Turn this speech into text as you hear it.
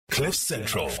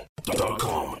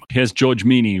CliffCentral.com. Here's George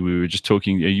Meany. We were just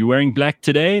talking. Are you wearing black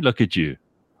today? Look at you.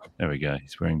 There we go.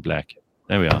 He's wearing black.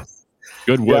 There we are.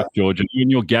 Good work, George. And you in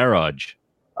your garage.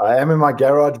 I am in my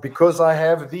garage because I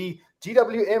have the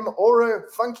GWM Aura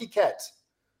Funky Cat.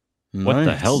 What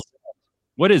the hell?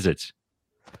 What is it?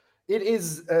 It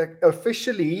is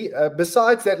officially,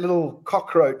 besides that little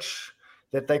cockroach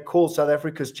that they call South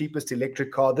Africa's cheapest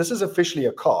electric car, this is officially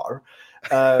a car.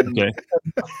 Okay.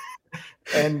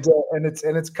 and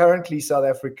it's currently South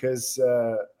Africa's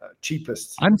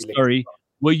cheapest. I'm sorry. car.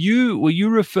 Were you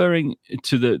referring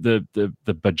to the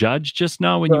Bajaj just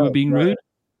now when you were being rude?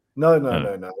 No.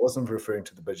 I wasn't referring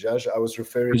to the Bajaj. I was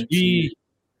referring to...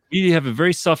 We have a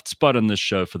very soft spot on this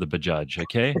show for the Bajaj,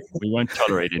 okay? We won't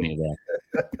tolerate any of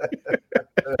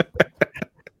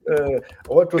that.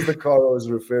 What was the car I was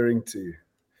referring to?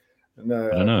 No,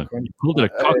 I don't know. You called it a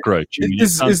cockroach.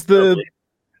 Is the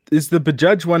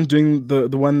Bajaj one doing the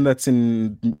one that's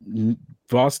in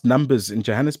vast numbers in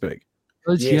Johannesburg?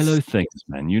 Those yellow things,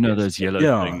 man. You know those yellow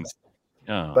things.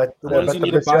 Yeah. But you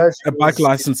need a bike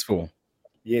license for.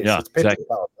 Yes, yeah, it's petrol exactly.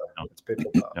 power. It's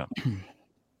petrol power. Yeah.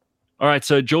 All right,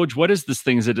 so George, what is this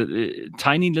thing? Is it a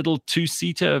tiny little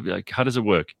two-seater? Like, how does it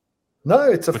work? No,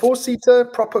 it's a four-seater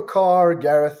proper car,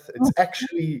 Gareth. It's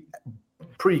actually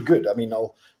pretty good. I mean,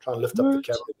 I'll try and lift up the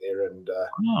camera there and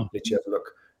let you have a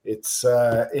look. It's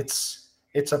a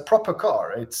proper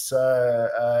car. It's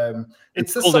the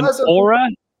called size an of Aura.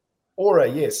 Aura,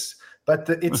 yes, but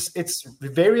its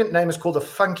variant name is called a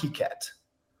Funky Cat.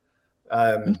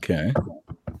 Okay.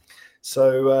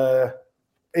 So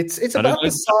it's about the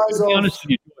size of. Honest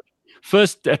with you,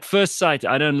 at first sight,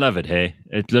 I don't love it. Hey,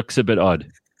 it looks a bit odd.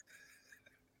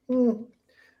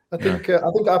 I think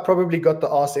I probably got the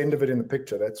arse end of it in the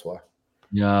picture. That's why.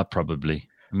 Yeah, probably.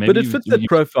 Maybe but it fits that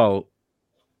profile.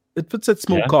 It fits that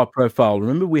small car profile.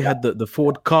 Remember, we had the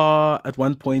Ford car at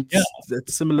one point. Yeah.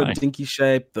 It's similar dinky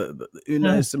shape. The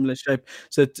Uno is similar shape.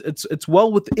 So it's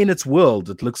well within its world.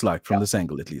 It looks like from this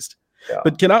angle, at least. Yeah.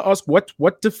 But can I ask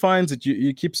what defines it?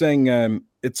 You keep saying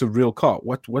it's a real car.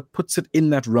 What puts it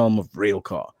in that realm of real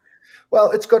car? Well,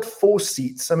 it's got 4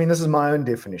 seats. I mean, this is my own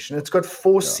definition. It's got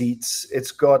 4 seats.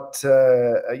 It's got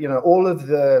all of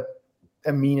the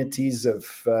amenities of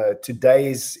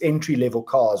today's entry-level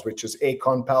cars, which is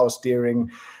aircon, power steering.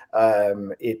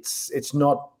 It's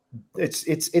 0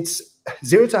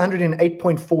 to 100 in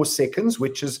 8.4 seconds,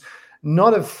 which is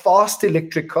not a fast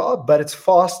electric car, but it's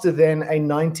faster than a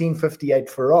 1958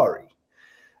 Ferrari.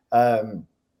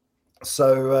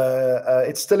 So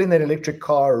it's still in that electric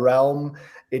car realm.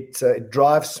 It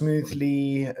drives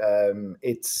smoothly.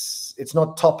 It's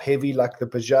not top heavy like the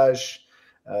Bajaj.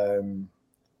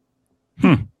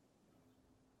 All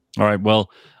right. Well,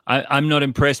 I'm not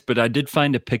impressed, but I did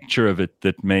find a picture of it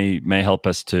that may help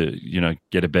us to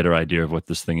get a better idea of what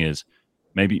this thing is.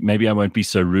 Maybe I won't be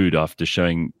so rude after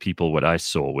showing people what I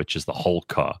saw, which is the whole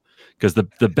car. Because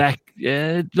the back,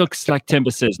 it looks like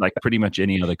Temba says, like pretty much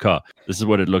any other car. This is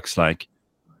what it looks like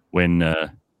when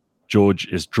George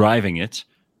is driving it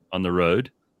on the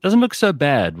road. Doesn't look so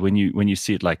bad when you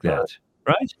see it like that,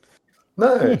 right?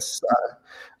 No, it's.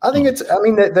 I think it's. I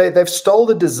mean, they've stole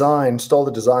the design.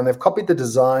 They've copied the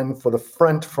design for the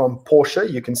front from Porsche.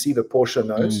 You can see the Porsche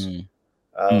nose.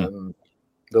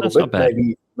 Little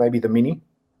bit, maybe the Mini.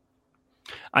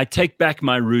 I take back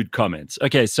my rude comments.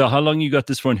 Okay, so how long you got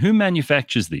this for, and who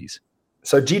manufactures these?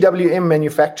 So GWM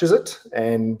manufactures it,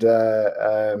 and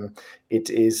it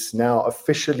is now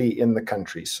officially in the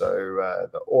country. So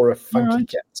the Aura Funky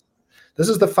Cat. This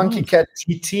is the Funky Cat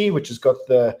TT, which has got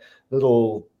the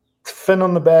little fin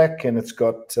on the back, and it's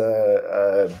got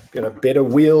better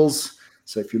wheels.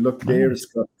 So if you look there, it's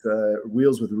got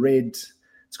wheels with red.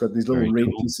 It's got these little red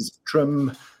pieces of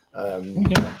trim.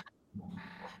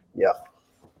 Yeah,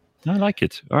 I like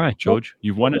it. All right, George,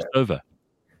 you've won us over.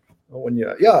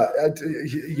 You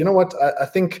know what? I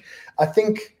think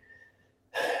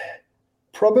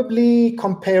probably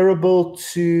comparable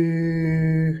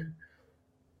to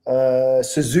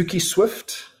Suzuki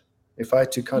Swift, if I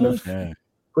had to kind of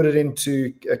put it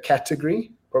into a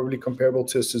category, probably comparable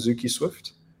to a Suzuki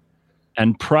Swift.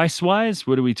 And price-wise,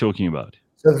 what are we talking about?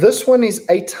 So this one is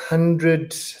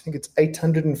 800. I think it's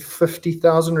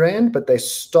 850,000 rand, but they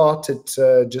start at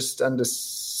just under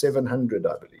 700,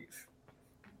 I believe.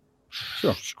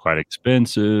 Sure, it's quite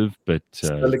expensive, but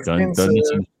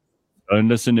expensive. Don't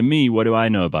listen to me. What do I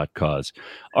know about cars?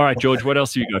 All right, George, what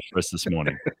else have you got for us this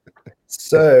morning?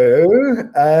 So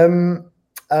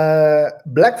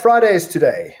Black Friday is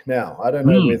today. Now, I don't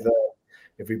know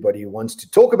everybody wants to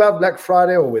talk about Black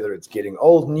Friday or whether it's getting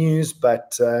old news.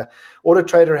 But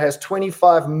AutoTrader has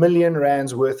 25 million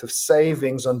rands worth of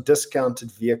savings on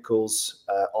discounted vehicles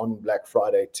on Black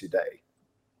Friday today.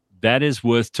 That is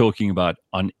worth talking about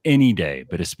on any day,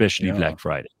 but especially Black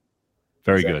Friday.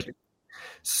 Very good.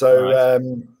 So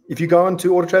if you go on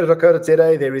to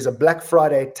autotrader.co.za, there is a Black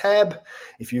Friday tab.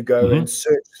 If you go and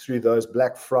search through those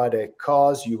Black Friday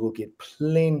cars, you will get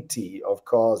plenty of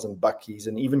cars and buckies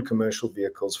and even commercial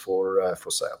vehicles for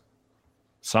sale.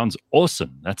 Sounds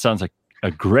awesome. That sounds like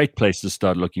a great place to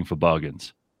start looking for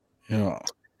bargains. Yeah.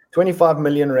 25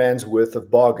 million rands worth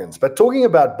of bargains. But talking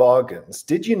about bargains,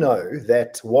 did you know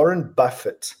that Warren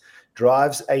Buffett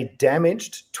drives a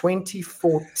damaged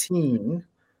 2014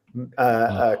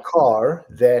 car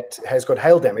that has got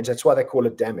hail damage? That's why they call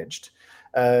it damaged.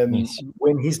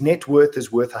 When his net worth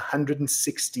is worth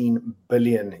 $116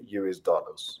 billion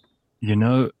US. You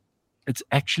know, it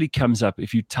actually comes up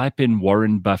if you type in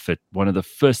Warren Buffett. One of the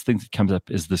first things that comes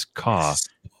up is this car.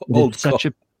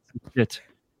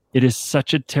 It is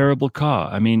such a terrible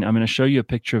car. I mean, I'm going to show you a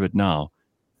picture of it now.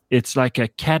 It's like a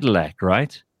Cadillac,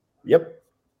 right? Yep.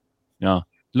 No,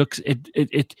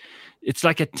 it's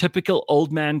like a typical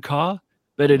old man car,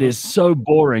 but it is so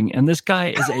boring. And this guy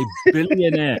is a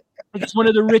billionaire. He's one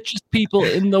of the richest people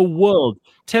in the world.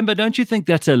 Temba, don't you think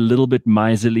that's a little bit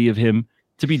miserly of him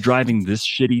to be driving this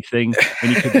shitty thing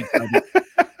when he could be driving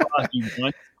the car he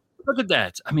wants? Look at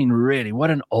that. I mean, really, what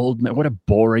an old man, what a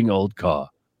boring old car.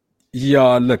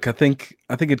 Yeah, look, I think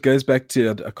it goes back to,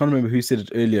 I can't remember who said it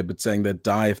earlier, but saying they'd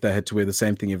die if they had to wear the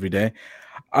same thing every day.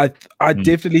 I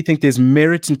definitely think there's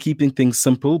merit in keeping things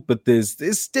simple, but there's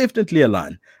definitely a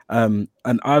line. And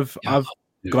I've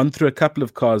gone through a couple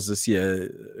of cars this year,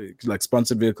 like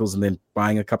sponsored vehicles, and then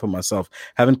buying a couple myself.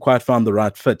 Haven't quite found the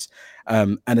right fit.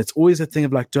 And it's always a thing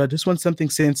of like, do I just want something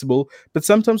sensible? But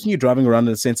sometimes when you're driving around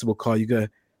in a sensible car, you go,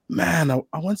 man,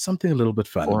 I want something a little bit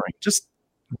fun. Boring. Just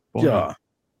boring.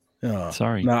 Yeah.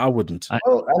 Sorry. No, I wouldn't. I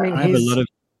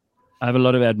have a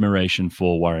lot of admiration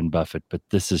for Warren Buffett, but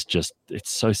this is it's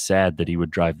so sad that he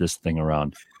would drive this thing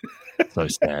around. So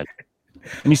sad.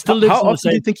 And he still lives How in the often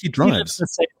same, do you think he drives?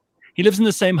 He lives in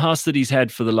the same house that he's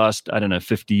had for the last,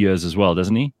 50 years as well,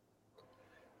 doesn't he?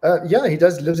 Yeah, he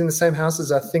does. Lives in the same house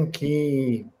as I think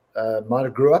he might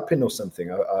have grew up in or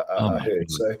something, I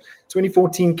heard. So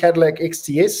 2014 Cadillac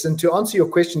XTS. And to answer your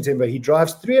question, Timber, he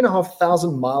drives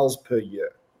 3,500 miles per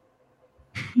year.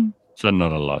 So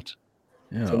not a lot.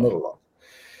 Yeah. So not a lot.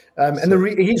 And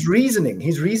his reasoning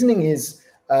is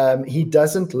he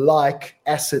doesn't like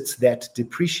assets that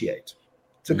depreciate.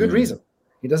 It's a good reason.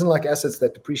 He doesn't like assets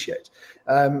that depreciate.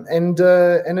 And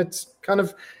it kind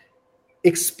of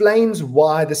explains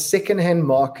why the secondhand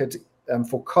market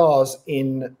for cars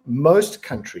in most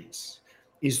countries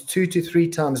is 2 to 3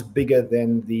 times bigger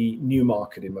than the new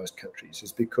market in most countries.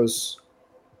 Is because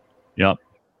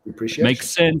depreciation. Makes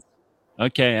sense.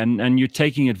 Okay, and you're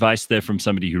taking advice there from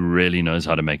somebody who really knows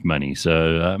how to make money.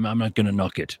 So I'm not going to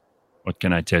knock it. What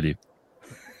can I tell you?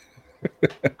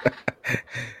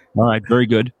 All right, very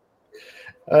good.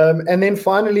 And then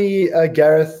finally,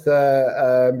 Gareth,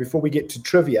 before we get to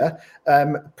trivia,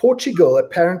 Portugal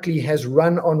apparently has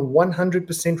run on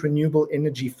 100% renewable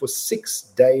energy for 6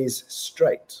 days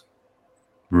straight.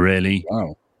 Really?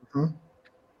 Wow. Mm-hmm.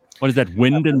 What is that,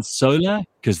 wind and solar?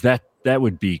 Because that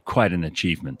would be quite an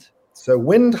achievement. So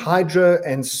wind, hydro,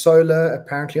 and solar,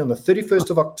 apparently on the 31st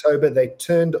of October, they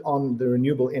turned on the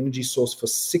renewable energy source for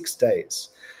 6 days.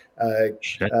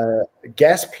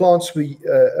 Gas plants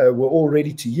were all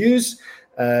ready to use,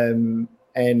 and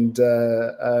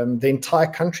the entire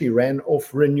country ran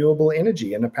off renewable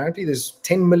energy. And apparently there's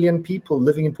 10 million people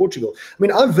living in Portugal. I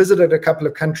mean, I've visited a couple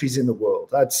of countries in the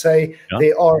world. I'd say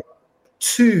there are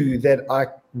 2 that I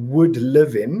would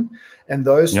live in, and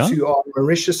those 2 are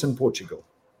Mauritius and Portugal.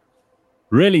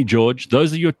 Really, George?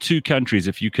 Those are your 2 countries.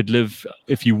 If you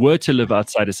were to live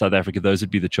outside of South Africa, those would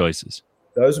be the choices.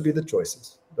 Those would be the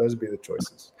choices.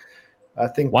 I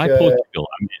think. Why Portugal?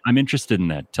 I'm interested in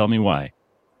that. Tell me why.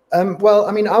 Well,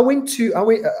 I mean, I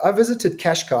visited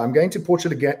Cascais. I'm going to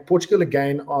Portugal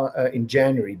again in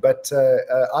January, but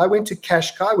I went to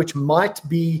Cascais, which might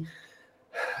be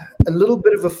a little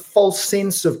bit of a false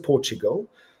sense of Portugal.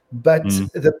 But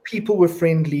the people were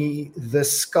friendly. The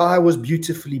sky was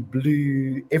beautifully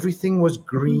blue. Everything was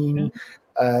green.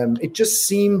 It just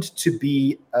seemed to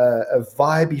be a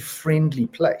vibey, friendly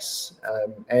place.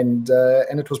 And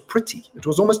it was pretty. It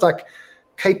was almost like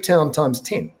Cape Town times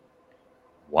 10.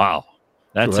 Wow.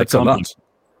 That's a compliment.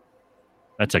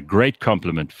 That's a great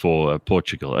compliment for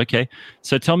Portugal. Okay.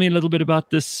 So tell me a little bit about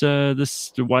this. Why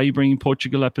are you bringing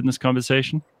Portugal up in this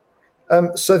conversation?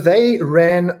 So they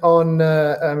ran on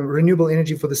renewable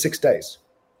energy for the 6 days.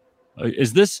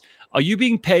 Are you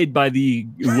being paid by the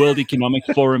World Economic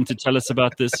Forum to tell us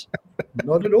about this?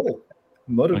 Not at all.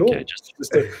 Not at all. Just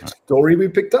a story we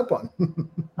picked up on.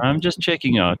 I'm just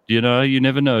checking out. You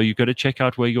never know. You got to check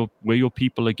out where your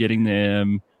people are getting their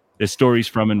stories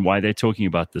from and why they're talking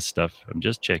about this stuff. I'm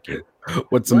just checking.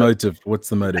 What's the motive?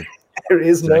 There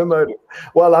is no motive.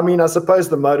 Well, I mean, I suppose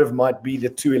the motive might be the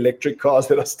 2 electric cars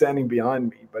that are standing behind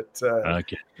me. But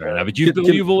okay, fair enough. But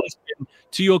you've always been,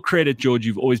 to your credit, George,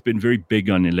 you've always been very big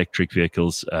on electric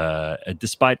vehicles,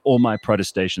 despite all my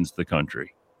protestations to the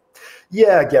contrary.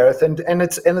 Yeah, Gareth, and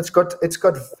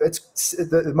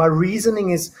my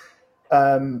reasoning is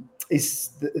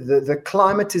the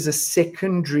climate is a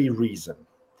secondary reason.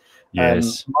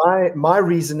 Yes. My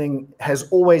reasoning has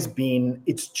always been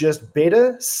it's just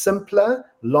better, simpler,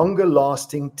 longer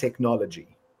lasting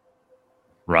technology.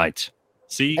 Right.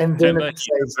 See, and Temba, he's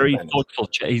a very thoughtful.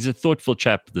 He's a thoughtful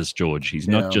chap. This George. He's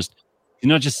not just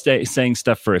saying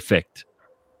stuff for effect.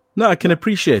 No, I can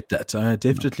appreciate that. I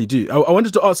definitely do. I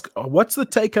wanted to ask, what's the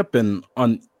take-up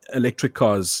on electric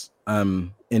cars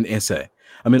in SA?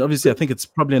 I mean, obviously, I think it's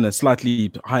probably in a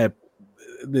slightly higher,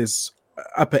 there's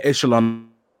upper echelon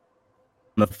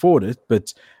afford it,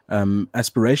 but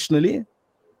aspirationally?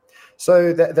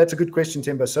 So that's a good question,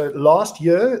 Temba. So last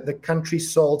year,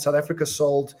 South Africa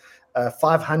sold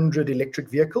 500 electric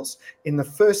vehicles. In the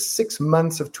first 6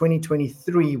 months of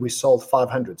 2023, we sold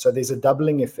 500. So there's a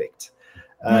doubling effect.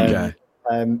 Okay.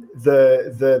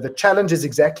 The challenge is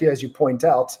exactly as you point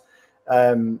out.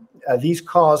 These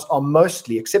cars are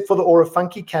mostly, except for the Aura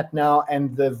Funky Cat now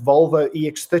and the Volvo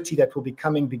EX30 that will be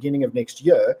coming beginning of next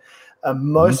year,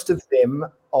 most of them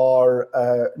are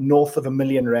north of R1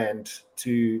 million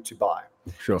to buy.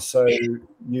 Sure. So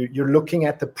you're looking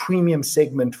at the premium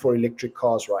segment for electric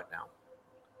cars right now.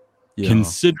 Yeah.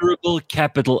 Considerable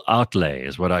capital outlay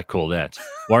is what I call that.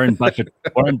 Warren Buffett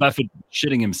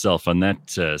shitting himself on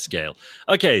that scale.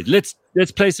 Okay, let's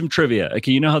play some trivia.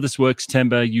 Okay, you know how this works,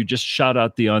 Temba. You just shout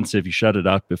out the answer. If you shout it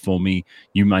out before me,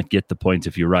 you might get the point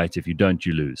if you're right. If you don't,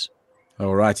 you lose.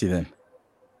 All righty then.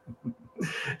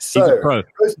 So, he's a pro.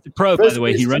 He's a pro, by the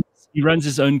way. He runs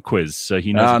his own quiz, so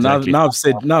he knows exactly. Now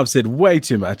I've said way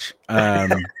too much.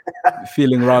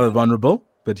 Feeling rather vulnerable,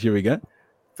 but here we go.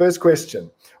 First question.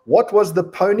 What was the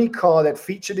pony car that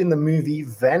featured in the movie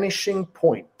Vanishing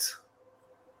Point?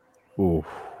 Oh.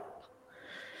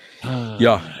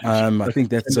 I think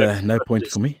that's no point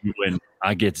for me.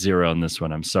 I get 0 on this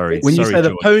one. I'm sorry. When you say George.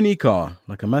 the pony car,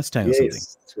 like a Mustang or something.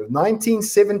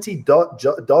 1970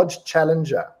 Dodge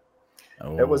Challenger.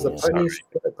 It was a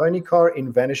pony car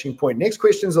in Vanishing Point. Next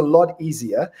question is a lot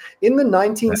easier. In the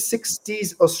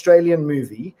 1960s Australian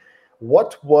movie,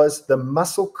 what was the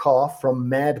muscle car from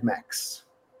Mad Max?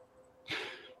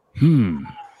 You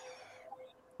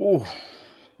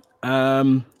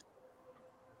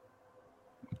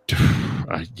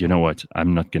know what?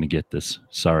 I'm not going to get this.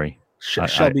 Sorry.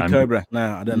 Shelby Cobra.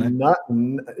 No, I don't know.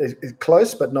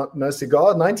 Close, but no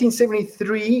cigar.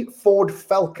 1973 Ford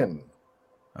Falcon.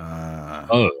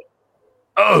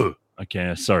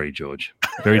 Okay. Sorry, George.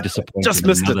 Very disappointed. Just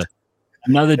missed it.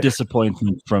 Another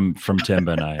disappointment from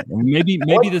Temba and I. Maybe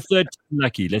the third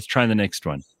lucky. Let's try the next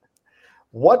one.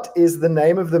 What is the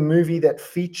name of the movie that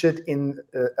featured in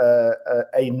a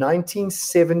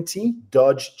 1970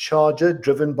 Dodge Charger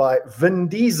driven by Vin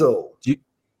Diesel?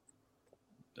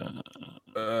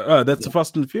 That's the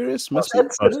Fast and Furious? Must be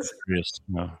Fast and Furious.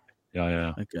 No.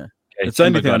 Yeah. Okay. It's the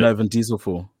only thing I know Vin Diesel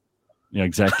for. Yeah,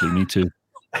 exactly. Me too.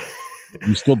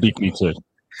 You still beat me too.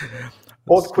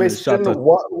 Fourth question.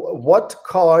 What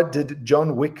car did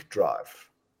John Wick drive?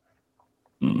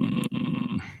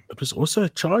 It was also a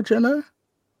Charger, no?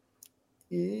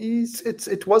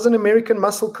 It was an American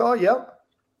muscle car, yeah.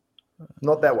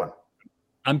 Not that one.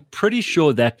 I'm pretty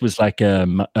sure that was like I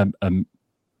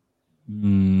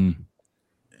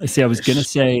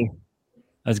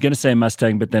was gonna say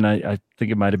Mustang, but then I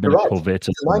think it might have been a Corvette.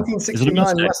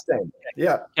 1969 Mustang.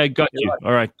 Yeah. I got you. Right.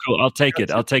 All right, cool. I'll take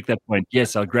it. I'll take that point.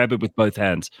 Yes, I'll grab it with both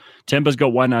hands. Temba's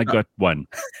got one. I got one.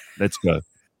 Let's go.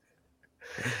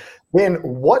 Then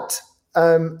what?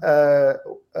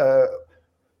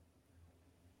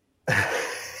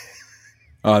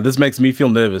 This makes me feel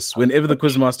nervous. Whenever the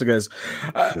quizmaster goes,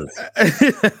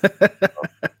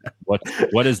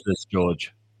 what is this,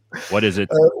 George? What is it?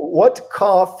 What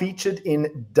car featured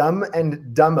in Dumb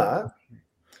and Dumber?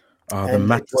 The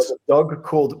Mutt. It was a dog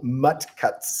called Mutt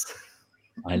Cuts.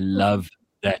 I love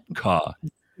that car.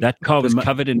 That car was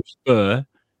covered in fur,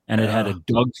 and it had a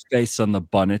dog's face on the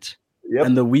bonnet. Yep.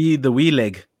 And the wee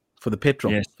leg for the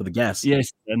petrol, Yes. for the gas.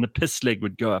 Yes, and the piss leg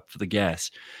would go up for the gas.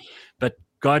 But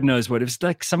God knows what. It was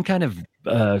like some kind of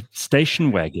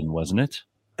station wagon, wasn't it?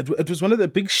 It was one of the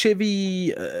big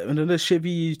Chevy, another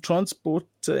Chevy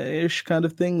Transport-ish kind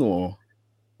of thing, or?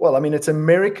 Well, I mean, it's an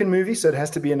American movie, so it has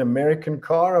to be an American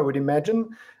car, I would imagine.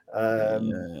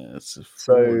 So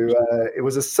it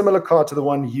was a similar car to the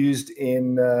one used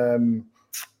in...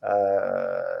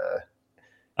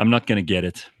 I'm not going to get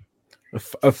it.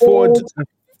 A Ford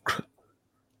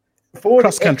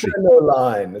Cross country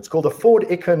line. It's called a Ford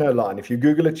Econoline. If you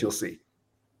Google it, you'll see.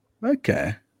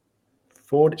 Okay.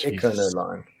 Ford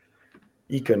Econoline.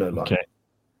 Okay.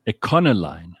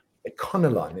 Econoline.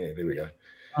 Econoline. Yeah, there we go.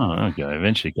 Oh, okay. I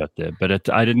eventually got there, but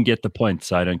I didn't get the point,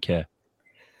 so I don't care.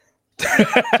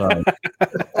 I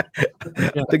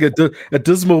think a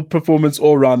dismal performance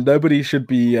all round. Nobody should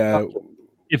be.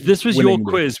 If this was your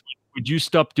quiz, would you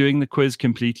stop doing the quiz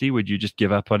completely? Would you just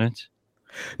give up on it?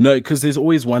 No, because there's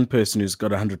always one person who's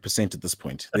got 100% at this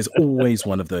point. There's always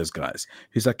one of those guys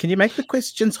who's like, "Can you make the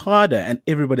questions harder?" And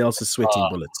everybody else is sweating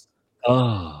bullets.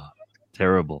 Oh,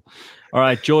 terrible. All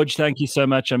right, George, thank you so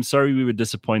much. I'm sorry we were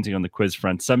disappointing on the quiz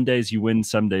front. Some days you win,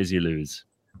 some days you lose.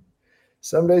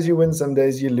 Some days you win, some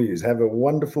days you lose. Have a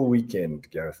wonderful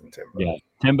weekend, Gareth and Temba. Yeah,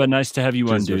 Temba, nice to have you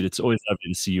on, dude. It's always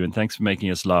lovely to see you, and thanks for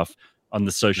making us laugh on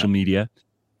the social media.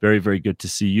 Very, very good to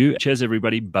see you. Cheers,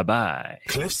 everybody. Bye-bye.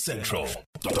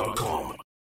 CliffCentral.com